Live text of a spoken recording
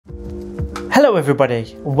Hello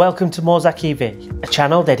everybody, and welcome to Morzak EV, a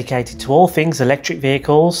channel dedicated to all things electric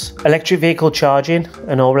vehicles, electric vehicle charging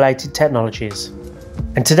and all related technologies.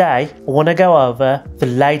 And today I want to go over the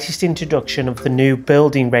latest introduction of the new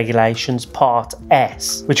Building Regulations Part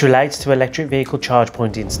S, which relates to electric vehicle charge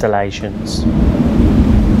point installations.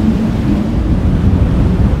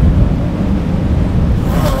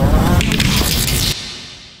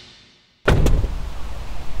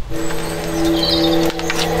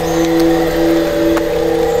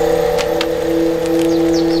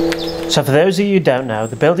 So for those of you who don't know,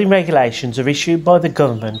 the building regulations are issued by the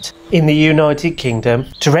government in the United Kingdom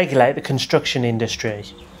to regulate the construction industry.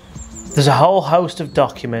 There's a whole host of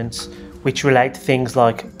documents which relate to things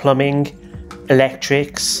like plumbing,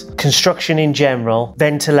 electrics, construction in general,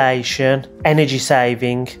 ventilation, energy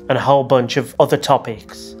saving, and a whole bunch of other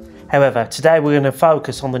topics. However, today we're going to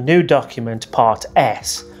focus on the new document Part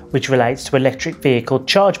S, which relates to electric vehicle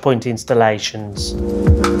charge point installations.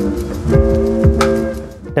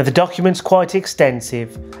 Now the document's quite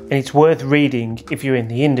extensive and it's worth reading if you're in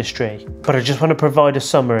the industry, but I just want to provide a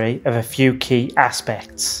summary of a few key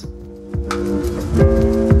aspects.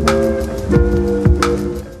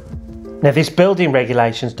 Now this building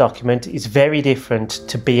regulations document is very different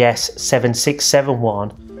to BS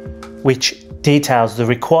 7671, which details the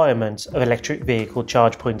requirements of electric vehicle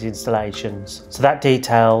charge point installations. So that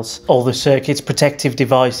details all the circuits, protective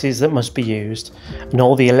devices that must be used and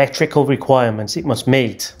all the electrical requirements it must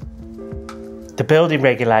meet. The building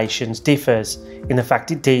regulations differs in the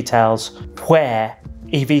fact it details where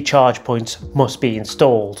EV charge points must be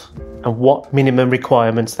installed and what minimum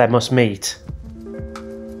requirements they must meet.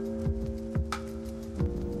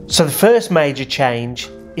 So the first major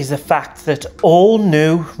change is the fact that all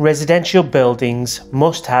new residential buildings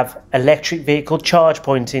must have electric vehicle charge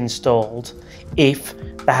point installed if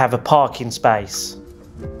they have a parking space.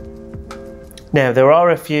 Now there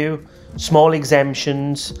are a few small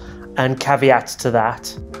exemptions and caveats to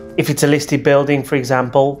that. If it's a listed building, for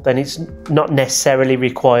example, then it's not necessarily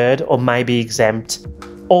required or may be exempt.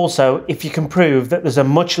 Also, if you can prove that there's a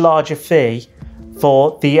much larger fee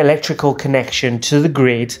for the electrical connection to the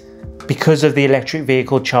grid because of the electric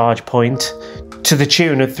vehicle charge point to the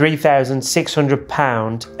tune of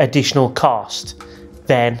 £3,600 additional cost,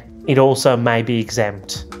 then it also may be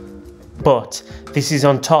exempt. But this is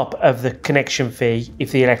on top of the connection fee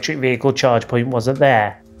if the electric vehicle charge point wasn't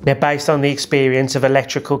there. Now, based on the experience of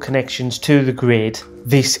electrical connections to the grid,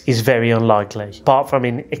 this is very unlikely, apart from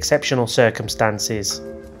in exceptional circumstances.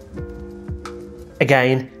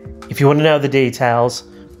 Again, if you want to know the details,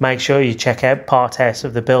 make sure you check out Part S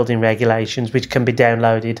of the building regulations, which can be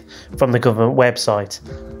downloaded from the government website.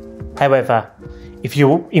 However, if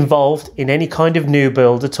you're involved in any kind of new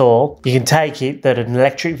build at all, you can take it that an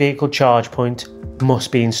electric vehicle charge point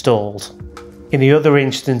must be installed. In the other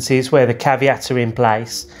instances where the caveats are in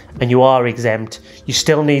place and you are exempt, you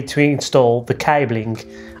still need to install the cabling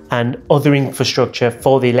and other infrastructure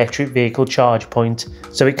for the electric vehicle charge point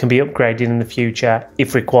so it can be upgraded in the future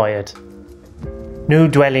if required. New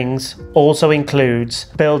dwellings also includes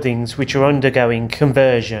buildings which are undergoing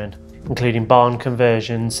conversion, including barn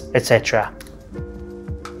conversions, etc.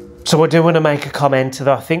 So I do want to make a comment that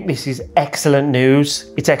I think this is excellent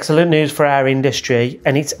news. It's excellent news for our industry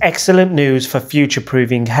and it's excellent news for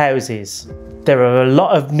future-proofing houses. There are a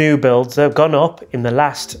lot of new builds that have gone up in the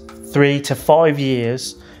last 3 to 5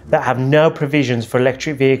 years that have no provisions for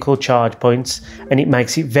electric vehicle charge points, and it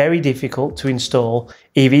makes it very difficult to install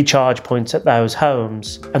EV charge points at those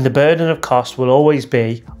homes, and the burden of cost will always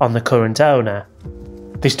be on the current owner.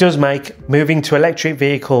 This does make moving to electric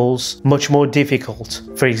vehicles much more difficult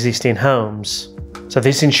for existing homes, so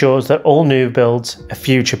this ensures that all new builds are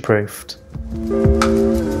future-proofed.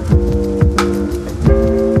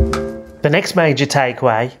 The next major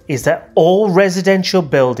takeaway is that all residential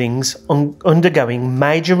buildings undergoing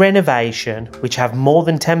major renovation, which have more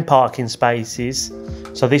than 10 parking spaces,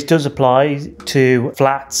 so this does apply to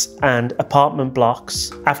flats and apartment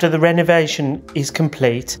blocks, after the renovation is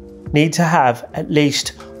complete, need to have at least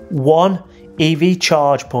one EV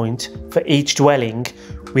charge point for each dwelling,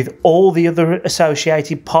 with all the other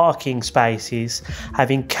associated parking spaces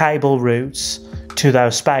having cable routes to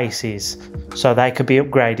those spaces so they could be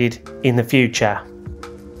upgraded in the future.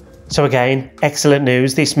 So again, excellent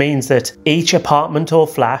news. This means that each apartment or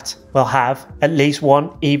flat will have at least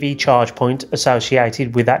one EV charge point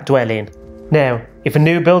associated with that dwelling. Now, if a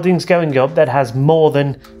new building's going up that has more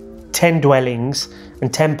than 10 dwellings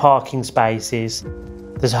and 10 parking spaces,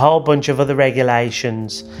 there's a whole bunch of other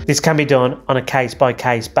regulations. This can be done on a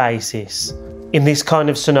case-by-case basis. In this kind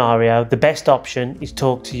of scenario, the best option is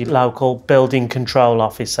talk to your local building control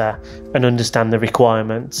officer and understand the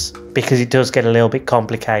requirements, because it does get a little bit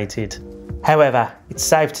complicated. However, it's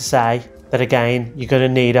safe to say that again, you're going to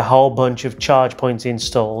need a whole bunch of charge points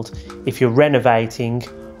installed if you're renovating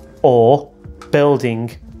or building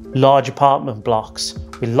large apartment blocks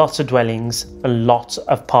with lots of dwellings and lots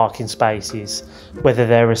of parking spaces, whether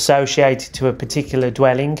they're associated to a particular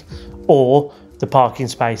dwelling or the parking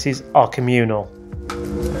spaces are communal.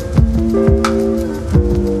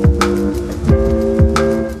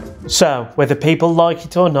 So, whether people like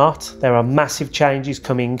it or not, there are massive changes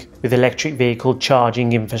coming with electric vehicle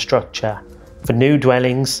charging infrastructure for new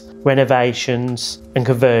dwellings, renovations and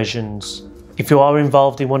conversions. If you are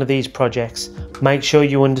involved in one of these projects, make sure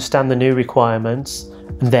you understand the new requirements,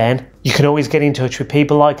 and then you can always get in touch with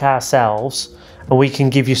people like ourselves and we can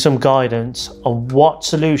give you some guidance on what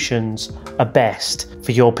solutions are best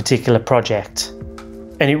for your particular project.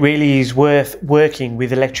 And it really is worth working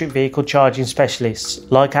with electric vehicle charging specialists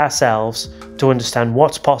like ourselves to understand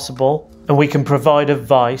what's possible, and we can provide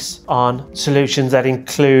advice on solutions that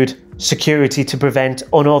include security to prevent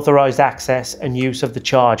unauthorised access and use of the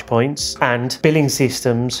charge points, and billing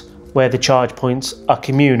systems where the charge points are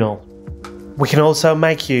communal. We can also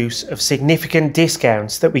make use of significant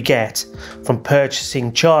discounts that we get from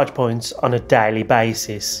purchasing charge points on a daily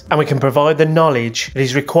basis, and we can provide the knowledge that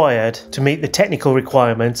is required to meet the technical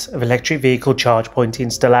requirements of electric vehicle charge point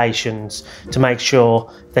installations to make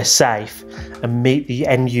sure they're safe and meet the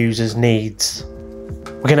end user's needs.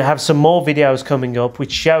 We're going to have some more videos coming up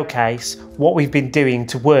which showcase what we've been doing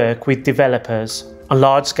to work with developers on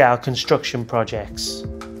large-scale construction projects.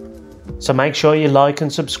 So make sure you like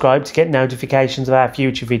and subscribe to get notifications of our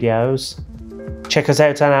future videos. Check us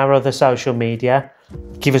out on our other social media.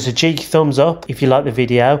 Give us a cheeky thumbs up if you like the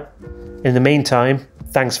video. In the meantime,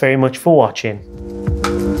 thanks very much for watching.